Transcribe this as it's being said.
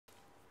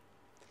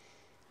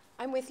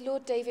I'm with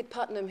Lord David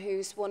Puttnam,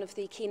 who's one of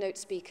the keynote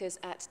speakers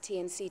at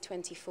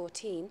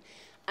TNC2014.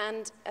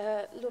 And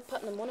Lord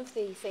Puttnam, one of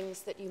the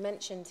things that you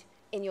mentioned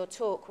in your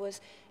talk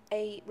was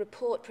a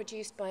report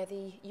produced by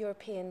the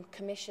European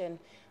Commission,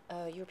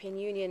 European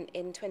Union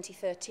in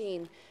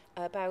 2013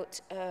 about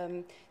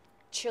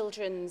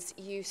children's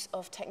use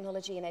of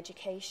technology in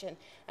education.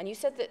 And you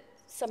said that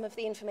some of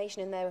the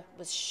information in there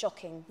was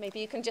shocking. Maybe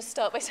you can just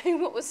start by saying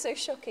what was so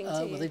shocking to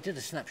you. Well, they did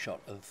a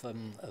snapshot of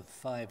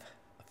five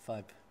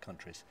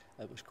countries.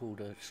 It was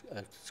called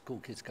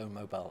School Kids Go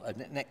Mobile,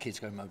 Net Kids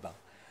Go Mobile.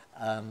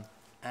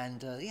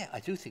 Yeah, I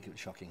do think it was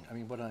shocking. I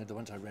mean, the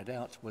ones I read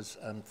out was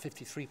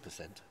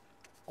 53%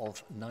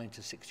 of 9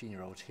 to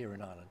 16-year-olds here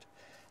in Ireland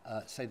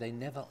say they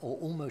never or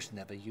almost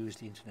never use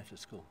the internet at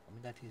school. I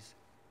mean, that is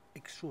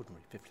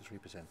extraordinary,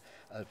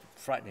 53%.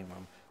 Frightening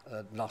one.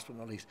 Last but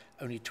not least,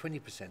 only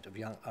 20% of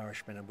young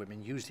Irish men and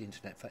women use the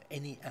internet for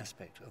any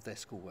aspect of their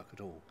schoolwork at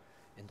all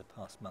in the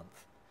past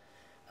month.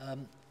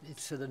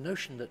 It's the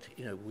notion that,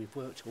 you know,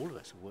 all of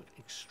us have worked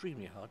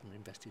extremely hard and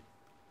invested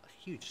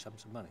huge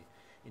sums of money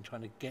in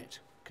trying to get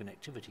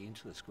connectivity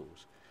into the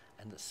schools,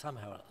 and that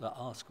somehow there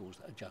are schools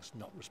that are just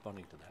not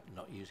responding to that,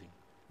 not using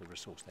the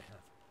resource they have.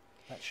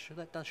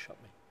 That does shock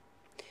me.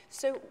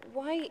 So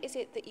why is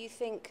it that you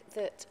think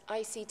that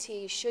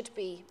ICT should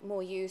be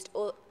more used,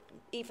 or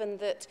even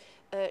that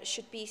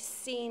should be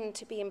seen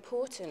to be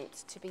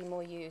important to be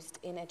more used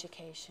in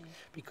education?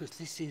 Because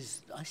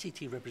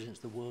ICT represents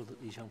the world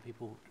that these young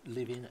people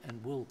live in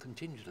and will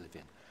continue to live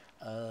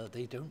in.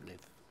 They don't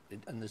live,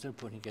 and there's no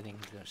point in getting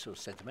sort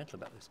of sentimental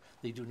about this.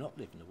 They do not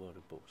live in the world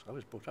of books. I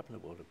was brought up in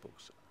the world of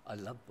books. I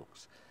love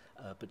books.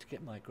 But to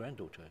get my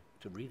granddaughter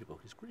to read a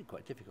book is really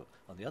quite difficult.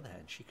 On the other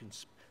hand,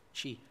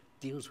 she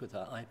deals with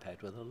her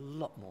iPad with a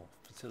lot more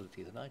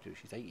facility than I do.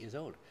 She's 8 years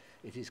old.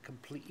 It is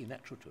completely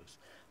natural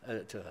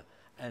to her.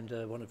 And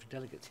one of the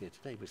delegates here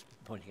today was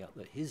pointing out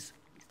that his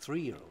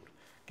 3-year-old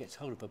gets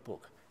hold of a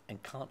book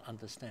and can't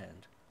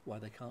understand why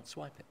they can't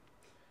swipe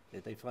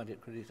it. They find it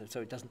really,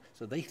 so it doesn't.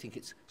 So they think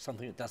it's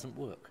something that doesn't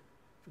work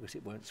because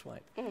it won't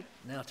swipe.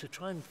 Now, to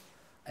try and,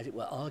 as it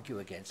were, argue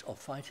against or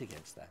fight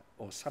against that,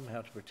 or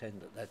somehow to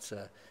pretend that that's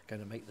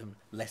going to make them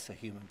lesser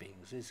human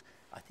beings,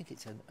 I think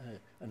it's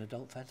an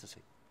adult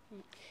fantasy.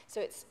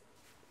 So it's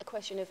a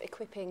question of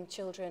equipping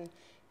children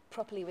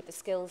properly with the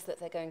skills that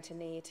they're going to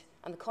need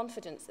and the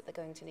confidence that they're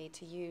going to need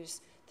to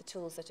use the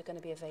tools that are going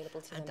to be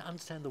available to them. And to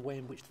understand the way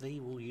in which they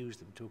will use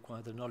them to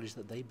acquire the knowledge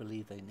that they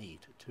believe they need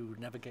to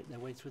navigate their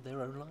way through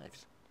their own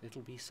lives.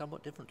 It'll be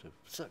somewhat different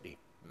certainly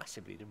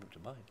massively different to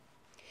mine.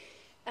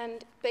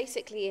 And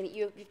basically,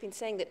 you've been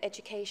saying that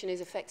education is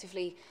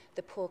effectively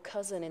the poor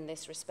cousin in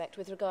this respect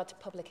with regard to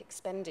public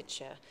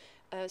expenditure.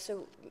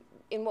 So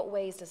in what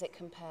ways does it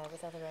compare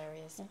with other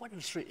areas? Well, what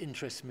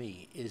interests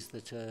me is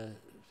that,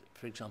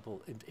 for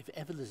example, if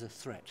ever there's a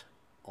threat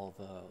of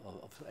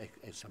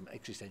some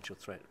existential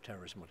threat,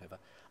 terrorism, whatever,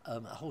 a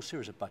whole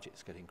series of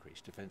budgets get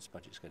increased. Defence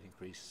budgets get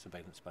increased,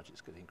 surveillance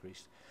budgets get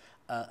increased.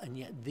 And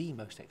yet the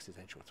most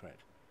existential threat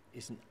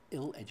is an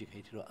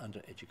ill-educated or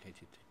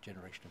under-educated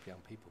generation of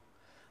young people.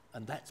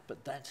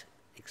 But that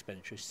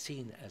expenditure is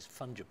seen as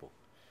fungible.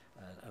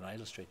 And I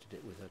illustrated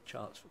it with a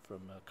chart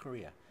from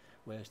Korea,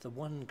 where it's the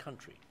one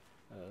country,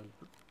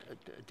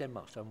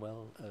 Denmark's done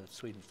well,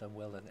 Sweden's done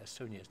well, and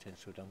Estonia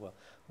tends to have done well,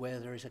 where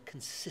there is a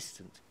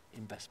consistent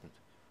investment,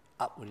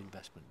 upward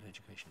investment in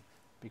education.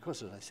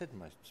 Because, as I said in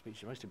my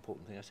speech, the most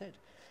important thing I said,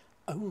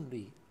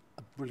 only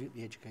a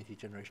brilliantly educated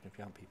generation of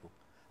young people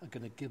are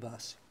going to give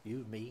us,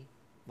 you, me,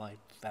 my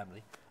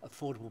family,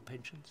 affordable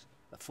pensions,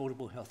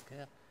 affordable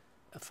healthcare,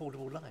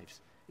 affordable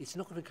lives. It's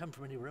not going to come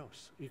from anywhere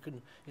else.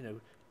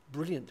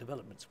 Brilliant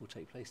developments will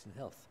take place in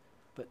health,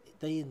 but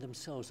they in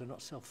themselves are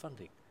not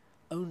self-funding.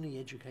 Only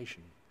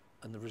education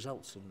and the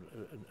results and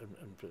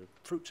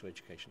fruits of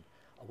education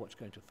are what's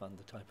going to fund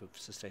the type of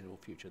sustainable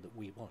future that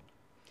we want.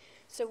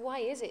 So why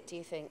is it, do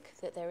you think,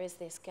 that there is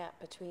this gap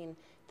between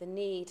the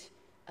need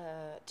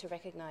to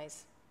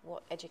recognise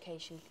what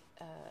education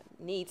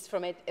needs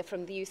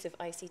from the use of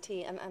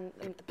ICT and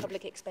the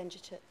public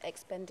expenditure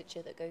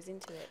that goes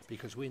into it?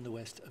 Because we in the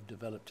West have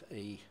developed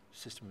a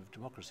system of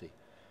democracy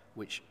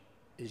which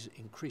is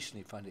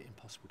increasingly finding it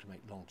impossible to make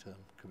long-term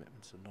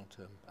commitments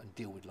and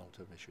deal with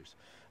long-term issues.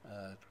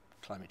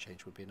 Climate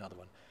change would be another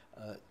one.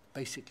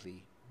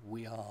 Basically,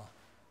 we are,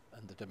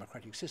 and the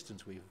democratic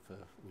systems we've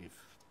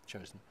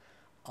chosen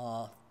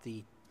are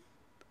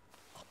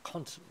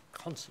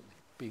constantly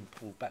being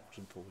pulled backwards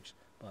and forwards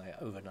by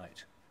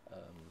overnight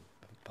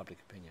public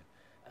opinion.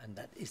 And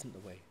that isn't the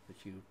way that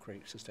you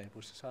create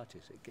sustainable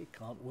societies. It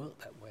can't work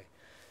that way.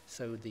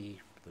 So the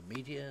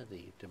media,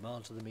 the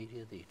demands of the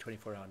media, the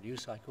 24-hour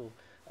news cycle,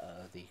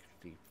 the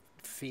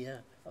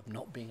fear of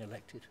not being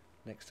elected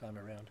next time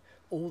around,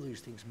 all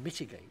these things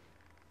mitigate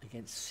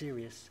against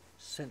serious,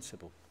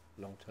 sensible,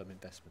 long-term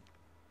investment.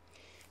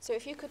 So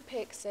if you could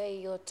pick, say,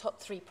 your top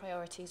 3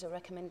 priorities or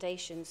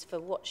recommendations for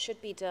what should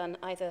be done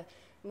either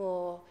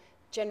more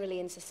generally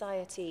in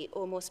society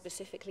or more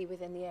specifically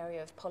within the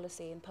area of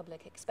policy and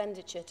public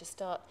expenditure to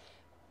start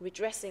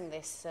redressing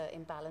this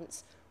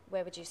imbalance,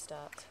 where would you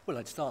start? Well,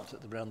 I'd start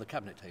around the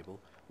cabinet table,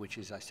 which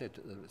is, I said,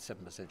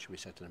 7% should be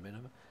set at a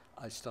minimum.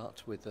 I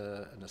start with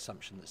an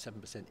assumption that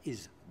 7%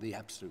 is the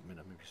absolute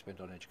minimum you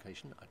spend on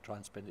education. I try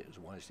and spend it as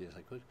wisely as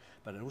I could,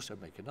 but I also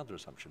make another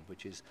assumption,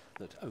 which is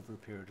that over a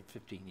period of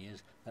 15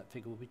 years, that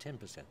figure will be 10%.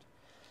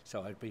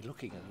 So I'd be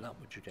looking at an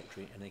upward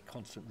trajectory and a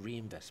constant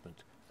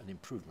reinvestment and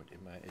improvement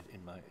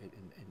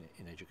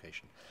in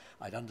education.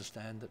 I'd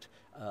understand that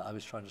I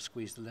was trying to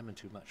squeeze the lemon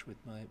too much with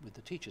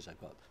the teachers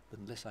I've got,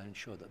 unless I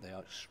ensure that they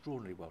are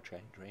extraordinarily well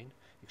trained,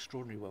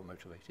 extraordinarily well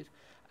motivated,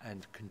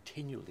 and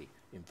continually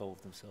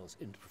involve themselves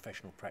in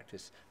professional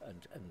practice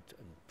and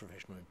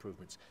professional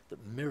improvements that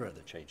mirror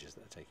the changes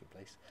that are taking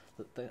place.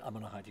 I'm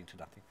not hiding to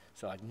nothing,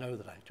 so I know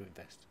that I have to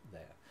invest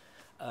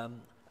there.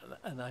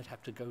 And I'd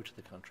have to go to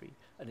the country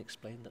and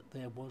explain that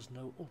there was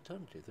no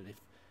alternative, that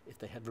if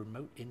they had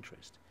remote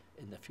interest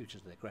in the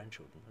futures of their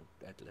grandchildren,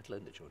 let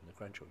alone their children, their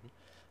grandchildren,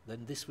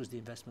 then this was the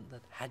investment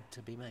that had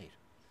to be made.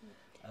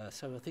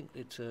 So I think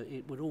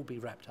it would all be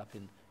wrapped up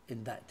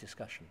in that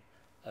discussion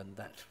and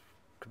that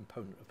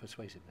component of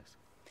persuasiveness.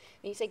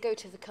 You say go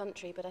to the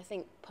country, but I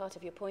think part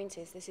of your point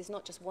is this is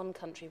not just one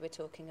country we're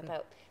talking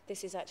about.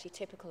 This is actually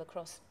typical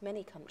across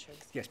many countries.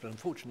 Yes, but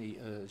unfortunately,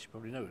 as you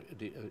probably know,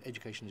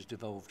 education has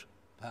devolved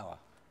power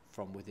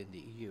from within the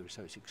EU,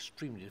 so it's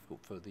extremely difficult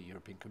for the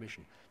European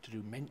Commission to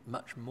do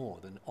much more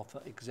than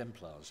offer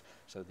exemplars.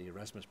 So the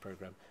Erasmus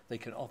programme, they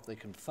can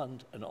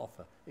fund and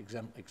offer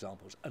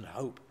examples and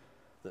hope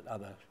that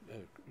other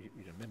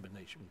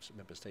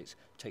member states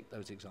take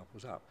those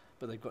examples up.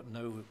 But they've got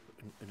no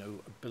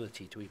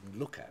ability to even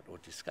look at or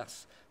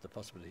discuss the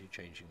possibility of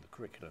changing the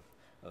curriculum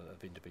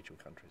of individual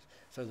countries.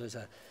 So there's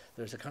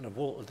a kind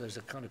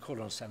of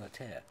cordon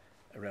sanitaire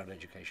around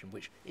education,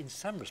 which in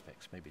some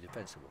respects may be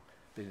defensible,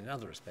 but in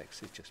other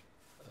respects it just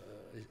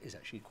is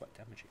actually quite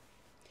damaging.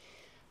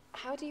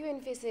 How do you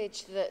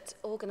envisage that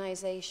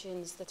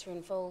organisations that are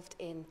involved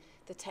in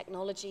the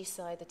technology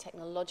side, the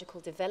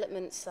technological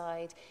development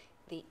side,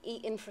 the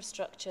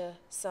e-infrastructure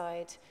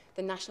side,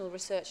 the national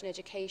research and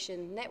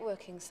education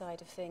networking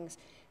side of things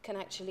can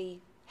actually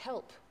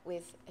help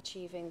with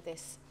achieving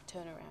this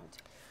turnaround?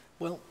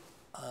 Well,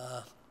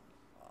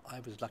 I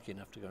was lucky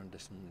enough to go and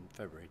listen in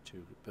February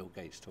to Bill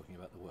Gates talking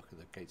about the work of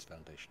the Gates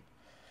Foundation.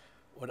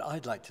 What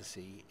I'd like to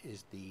see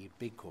is the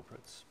big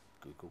corporates,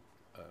 Google,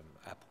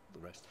 Apple, the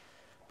rest,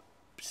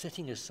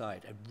 setting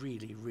aside a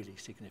really, really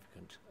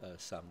significant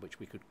sum, which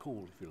we could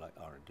call, if you like,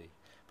 R&D,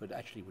 but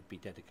actually would be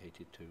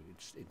dedicated to,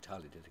 it's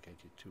entirely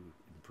dedicated to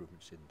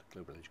improvements in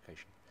global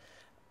education.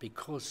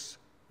 Because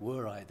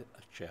were I a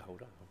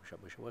shareholder, I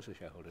wish I was a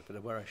shareholder,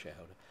 but were I a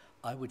shareholder,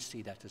 I would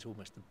see that as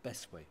almost the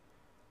best way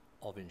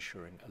of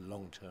ensuring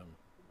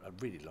a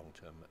really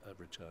long-term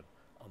return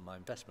on my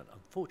investment.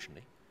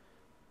 Unfortunately,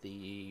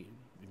 the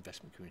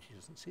investment community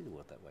doesn't see the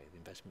world that way. The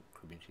investment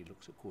community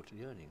looks at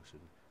quarterly earnings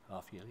and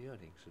half-yearly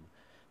earnings, and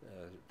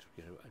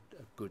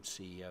a good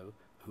CEO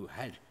who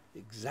had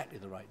exactly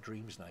the right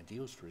dreams and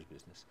ideals for his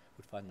business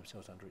would find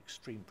themselves under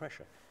extreme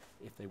pressure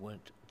if they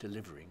weren't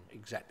delivering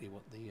exactly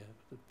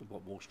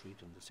what Wall Street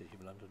and the City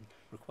of London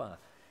require.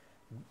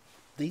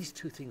 These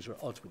two things are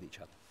at odds with each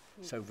other.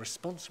 So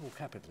responsible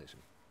capitalism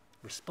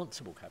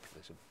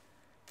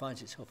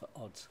finds itself at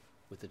odds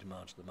with the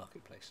demands of the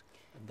marketplace.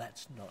 And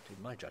that's not,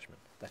 in my judgment,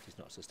 that is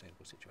not a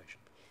sustainable situation.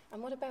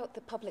 And what about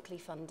the publicly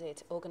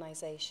funded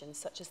organisations,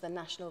 such as the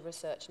National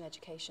Research and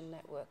Education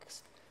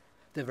Networks?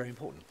 They're very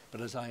important, but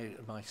as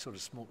my sort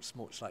of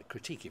slight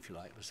critique, if you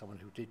like, as someone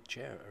who did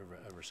chair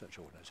a research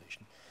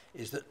organisation,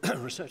 is that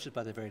researchers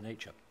by their very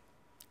nature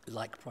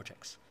like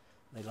projects.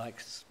 They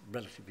like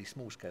relatively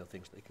small-scale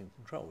things they can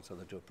control. So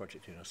they do a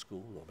project in a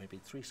school, or maybe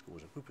 3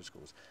 schools, a group of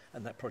schools,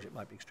 and that project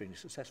might be extremely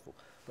successful.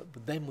 But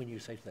then when you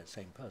say to that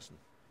same person,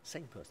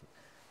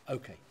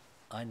 okay,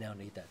 I now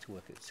need that to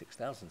work at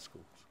 6,000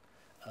 schools,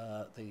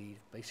 they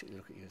basically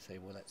look at you and say,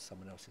 well, that's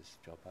someone else's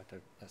job.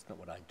 That's not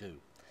what I do.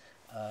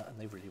 And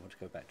they really want to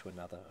go back to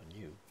another, a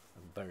new,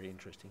 and very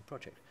interesting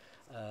project.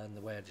 And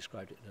the way I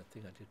described it in a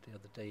thing I did the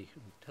other day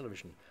on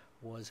television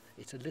was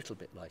it's a little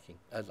bit like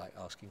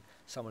asking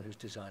someone who's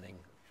designing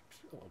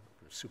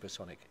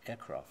supersonic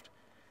aircraft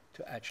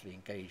to actually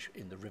engage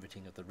in the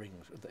riveting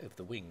of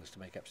the wings to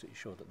make absolutely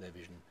sure that their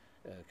vision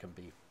can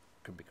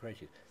be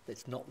created.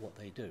 That's not what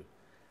they do,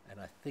 and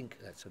I think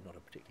that's not a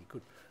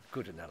particularly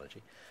good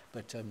analogy.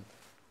 But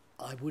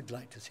I would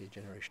like to see a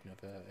generation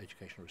of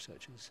educational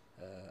researchers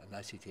and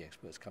ICT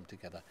experts come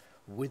together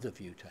with a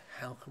view to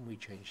how can we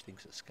change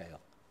things at scale,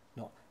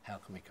 not how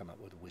can we come up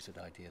with a wizard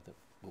idea that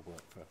will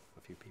work for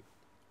a few people.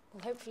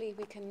 Well, hopefully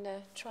we can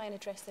try and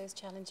address those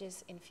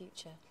challenges in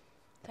future.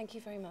 Thank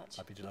you very much.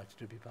 I'd be delighted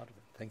to be part of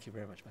it. Thank you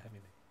very much for having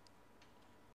me.